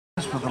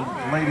for the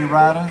lady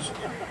riders.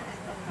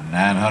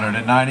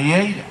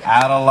 998,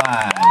 out of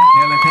line.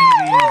 Kelly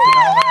Peavy is the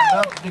owner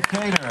of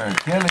Decatur.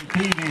 Kelly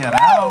Peavy and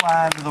out of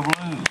line to the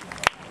blue.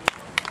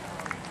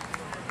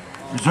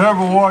 Reserve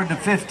award to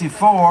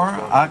 54,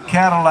 a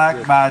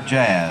Cadillac by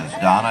Jazz.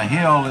 Donna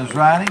Hill is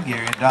riding.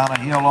 Gary Donna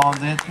Hill on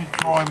the entry,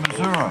 Troy,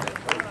 Missouri.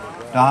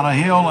 Donna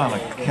Hill and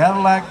a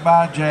Cadillac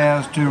by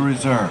Jazz to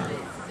reserve.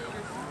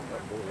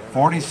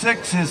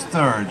 46 is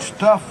third,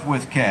 Stuff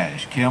with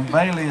Cash. Kim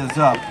Bailey is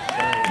up.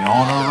 The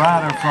owner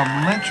rider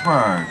from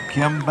Lynchburg.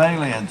 Kim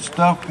Bailey and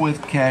Stuff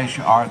with Cash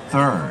are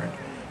third.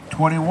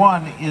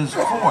 21 is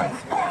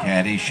fourth,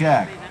 Caddy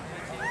Shack.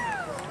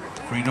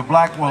 Frida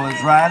Blackwell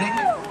is riding.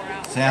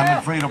 Sam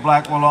and Frida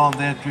Blackwell on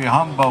the entry,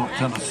 Humboldt,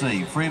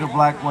 Tennessee. Frida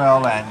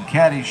Blackwell and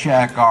Caddy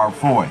Shack are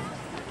fourth.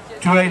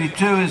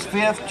 282 is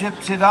fifth,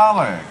 Gypsy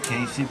Dollar.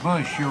 Casey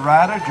Bush, your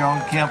rider.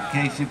 Joan Kemp,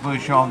 Casey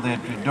Bush on the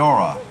entry,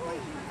 Dora.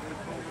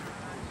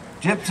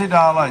 Gypsy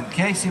Dollar and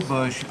Casey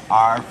Bush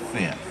are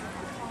fifth.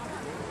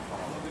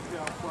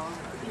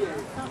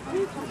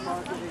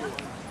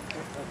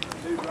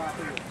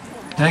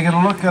 Taking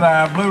a look at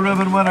our blue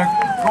ribbon winner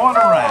going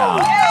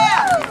around.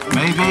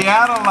 Maybe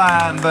out of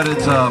line, but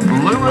it's a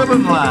blue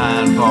ribbon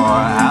line for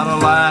Out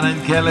of Line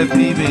and Kelly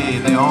Peavy,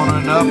 the owner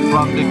and up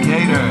from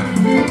Decatur.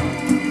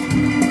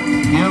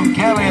 Give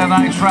Kelly a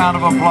nice round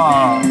of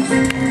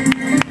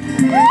applause.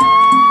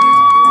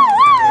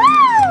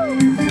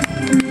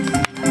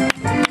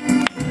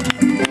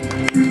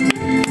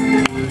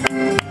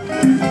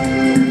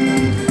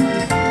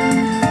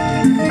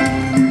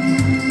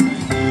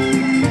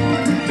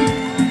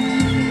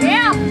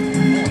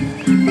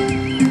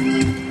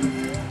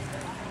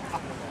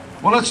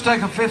 Well, let's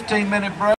take a 15-minute break.